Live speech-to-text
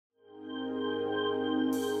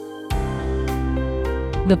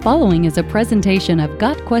The following is a presentation of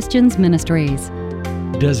Got Questions Ministries.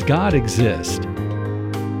 Does God exist?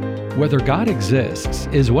 Whether God exists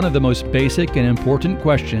is one of the most basic and important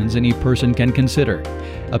questions any person can consider.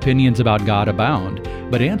 Opinions about God abound,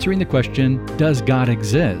 but answering the question, does God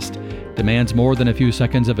exist, demands more than a few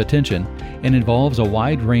seconds of attention and involves a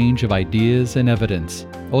wide range of ideas and evidence.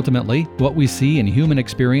 Ultimately, what we see in human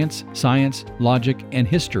experience, science, logic, and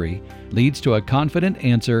history leads to a confident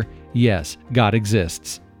answer: yes, God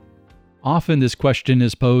exists. Often this question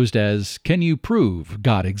is posed as, can you prove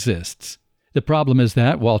God exists? The problem is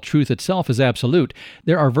that, while truth itself is absolute,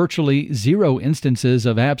 there are virtually zero instances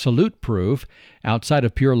of absolute proof outside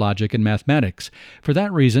of pure logic and mathematics. For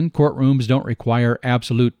that reason, courtrooms don't require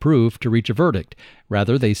absolute proof to reach a verdict.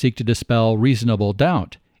 Rather, they seek to dispel reasonable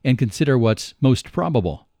doubt and consider what's most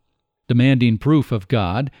probable. Demanding proof of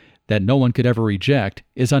God that no one could ever reject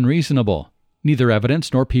is unreasonable. Neither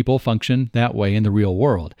evidence nor people function that way in the real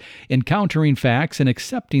world. Encountering facts and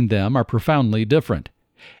accepting them are profoundly different.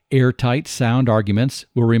 Airtight, sound arguments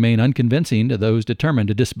will remain unconvincing to those determined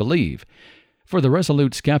to disbelieve. For the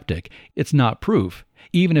resolute skeptic, it's not proof,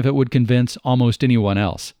 even if it would convince almost anyone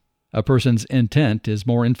else. A person's intent is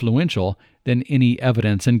more influential than any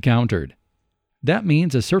evidence encountered. That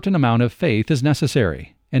means a certain amount of faith is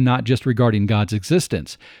necessary, and not just regarding God's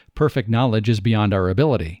existence. Perfect knowledge is beyond our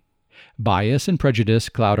ability. Bias and prejudice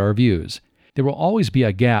cloud our views. There will always be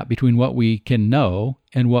a gap between what we can know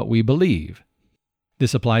and what we believe.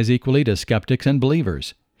 This applies equally to skeptics and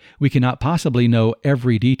believers. We cannot possibly know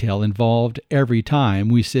every detail involved every time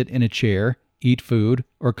we sit in a chair, eat food,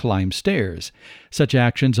 or climb stairs. Such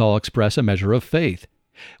actions all express a measure of faith.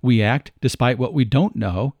 We act despite what we don't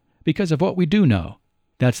know because of what we do know.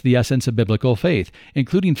 That's the essence of biblical faith,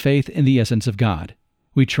 including faith in the essence of God.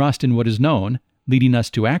 We trust in what is known, leading us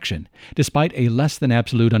to action, despite a less than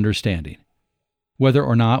absolute understanding. Whether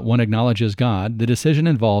or not one acknowledges God, the decision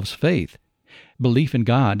involves faith. Belief in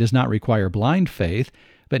God does not require blind faith,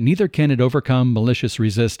 but neither can it overcome malicious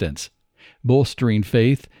resistance. Bolstering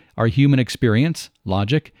faith are human experience,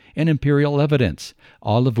 logic, and empirical evidence,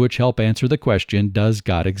 all of which help answer the question, does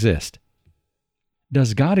God exist?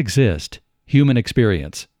 Does God exist? Human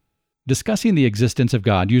experience. Discussing the existence of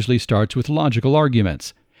God usually starts with logical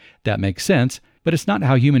arguments. That makes sense, but it's not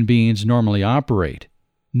how human beings normally operate.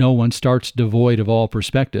 No one starts devoid of all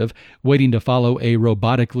perspective, waiting to follow a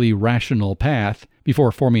robotically rational path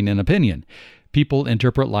before forming an opinion. People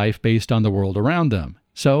interpret life based on the world around them.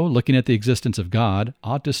 So, looking at the existence of God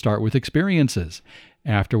ought to start with experiences.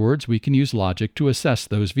 Afterwards, we can use logic to assess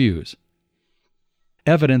those views.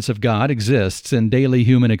 Evidence of God exists in daily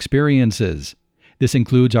human experiences. This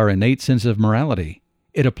includes our innate sense of morality.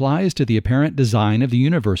 It applies to the apparent design of the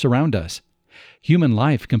universe around us. Human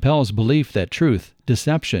life compels belief that truth,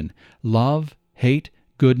 deception, love, hate,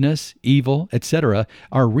 goodness, evil, etc.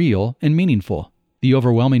 are real and meaningful. The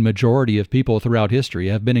overwhelming majority of people throughout history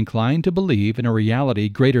have been inclined to believe in a reality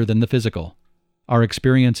greater than the physical. Our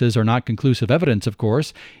experiences are not conclusive evidence, of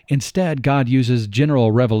course. Instead, God uses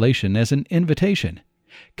general revelation as an invitation.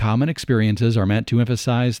 Common experiences are meant to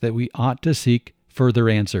emphasize that we ought to seek further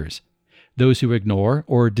answers. Those who ignore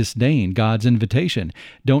or disdain God's invitation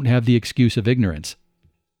don't have the excuse of ignorance.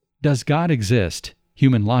 Does God exist?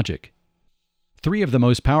 Human logic. Three of the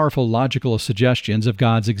most powerful logical suggestions of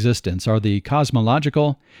God's existence are the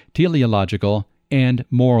cosmological, teleological, and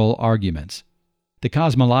moral arguments. The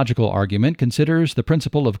cosmological argument considers the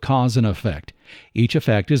principle of cause and effect. Each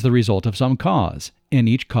effect is the result of some cause, and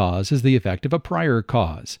each cause is the effect of a prior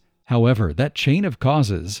cause. However, that chain of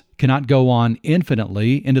causes cannot go on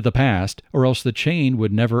infinitely into the past, or else the chain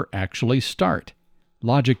would never actually start.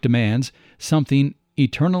 Logic demands something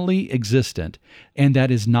eternally existent, and that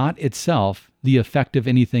is not itself the effect of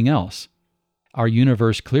anything else. Our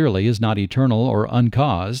universe clearly is not eternal or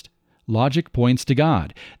uncaused. Logic points to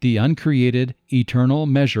God, the uncreated, eternal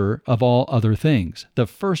measure of all other things, the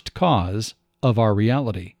first cause of our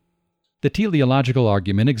reality. The teleological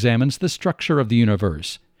argument examines the structure of the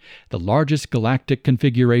universe. The largest galactic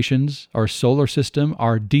configurations, our solar system,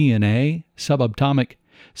 our DNA,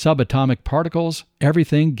 subatomic particles,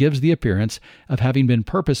 everything gives the appearance of having been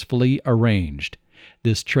purposefully arranged.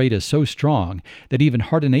 This trait is so strong that even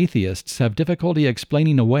hardened atheists have difficulty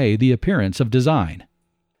explaining away the appearance of design.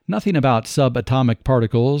 Nothing about subatomic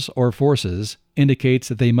particles or forces indicates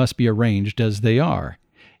that they must be arranged as they are.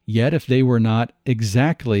 Yet if they were not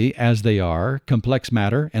exactly as they are, complex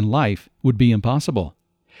matter and life would be impossible.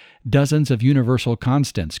 Dozens of universal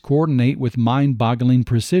constants coordinate with mind-boggling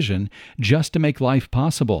precision just to make life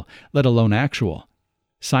possible, let alone actual.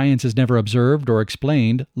 Science has never observed or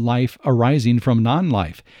explained life arising from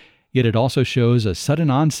non-life, yet it also shows a sudden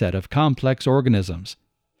onset of complex organisms.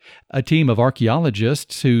 A team of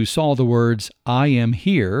archaeologists who saw the words, "I am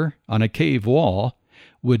here," on a cave wall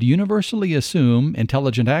would universally assume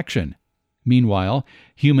intelligent action. Meanwhile,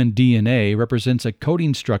 human DNA represents a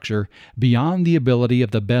coding structure beyond the ability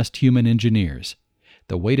of the best human engineers.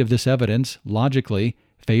 The weight of this evidence, logically,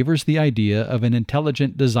 favors the idea of an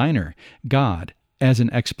intelligent designer, God, as an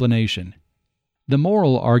explanation. The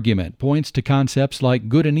moral argument points to concepts like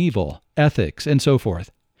good and evil, ethics, and so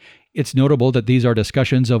forth. It's notable that these are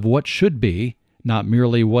discussions of what should be, not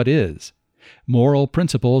merely what is. Moral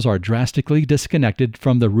principles are drastically disconnected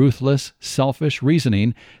from the ruthless, selfish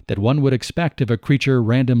reasoning that one would expect of a creature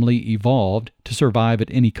randomly evolved to survive at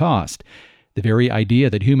any cost. The very idea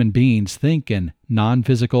that human beings think in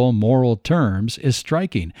non-physical moral terms is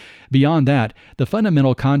striking. Beyond that, the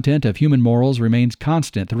fundamental content of human morals remains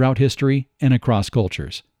constant throughout history and across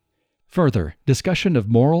cultures. Further, discussion of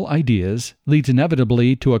moral ideas leads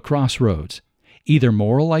inevitably to a crossroads. Either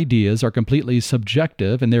moral ideas are completely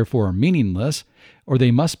subjective and therefore meaningless, or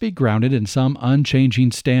they must be grounded in some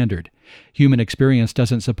unchanging standard. Human experience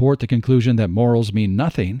doesn't support the conclusion that morals mean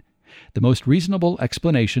nothing. The most reasonable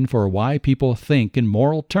explanation for why people think in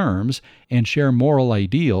moral terms and share moral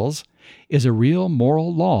ideals is a real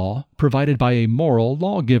moral law provided by a moral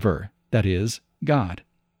lawgiver, that is, God.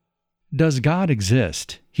 Does God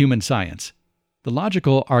exist? Human science. The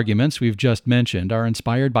logical arguments we've just mentioned are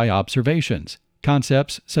inspired by observations.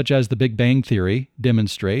 Concepts such as the Big Bang Theory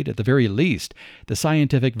demonstrate, at the very least, the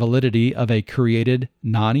scientific validity of a created,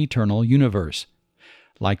 non-eternal universe.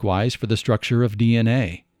 Likewise for the structure of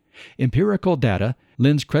DNA. Empirical data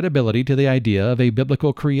lends credibility to the idea of a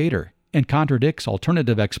biblical creator and contradicts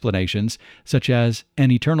alternative explanations such as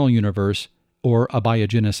an eternal universe or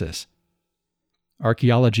abiogenesis.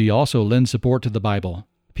 Archaeology also lends support to the Bible.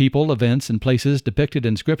 People, events, and places depicted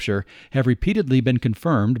in Scripture have repeatedly been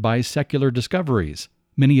confirmed by secular discoveries.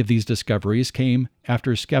 Many of these discoveries came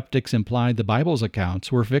after skeptics implied the Bible's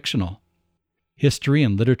accounts were fictional. History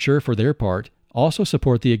and literature, for their part, also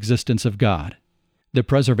support the existence of God. The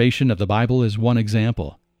preservation of the Bible is one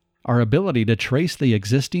example. Our ability to trace the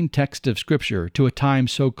existing text of Scripture to a time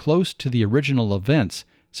so close to the original events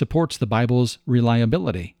supports the Bible's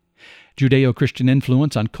reliability. Judeo-Christian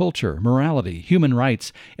influence on culture, morality, human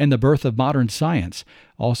rights, and the birth of modern science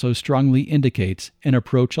also strongly indicates an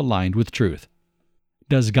approach aligned with truth.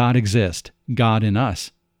 Does God exist? God in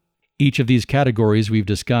us. Each of these categories we've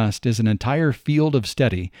discussed is an entire field of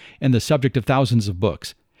study and the subject of thousands of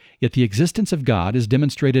books. Yet the existence of God is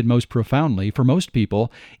demonstrated most profoundly for most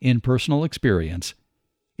people in personal experience.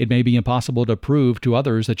 It may be impossible to prove to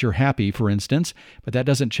others that you're happy, for instance, but that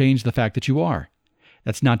doesn't change the fact that you are.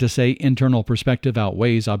 That's not to say internal perspective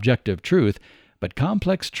outweighs objective truth, but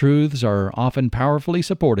complex truths are often powerfully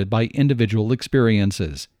supported by individual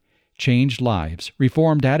experiences. Changed lives,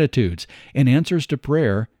 reformed attitudes, and answers to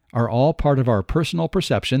prayer are all part of our personal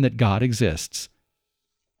perception that God exists.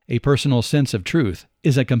 A personal sense of truth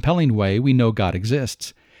is a compelling way we know God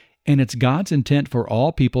exists, and it's God's intent for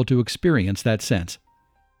all people to experience that sense.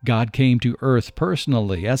 God came to earth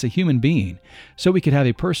personally as a human being, so we could have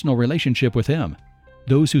a personal relationship with Him.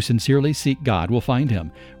 Those who sincerely seek God will find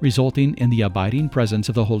Him, resulting in the abiding presence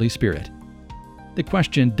of the Holy Spirit. The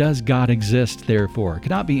question, does God exist, therefore,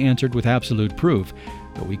 cannot be answered with absolute proof,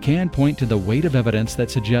 but we can point to the weight of evidence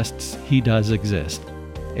that suggests He does exist.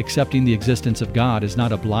 Accepting the existence of God is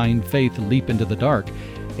not a blind faith leap into the dark.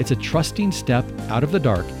 It's a trusting step out of the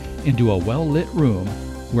dark into a well-lit room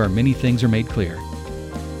where many things are made clear.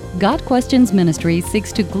 Got Questions Ministry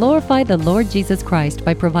seeks to glorify the Lord Jesus Christ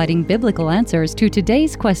by providing biblical answers to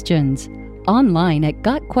today's questions. Online at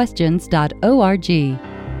gotquestions.org.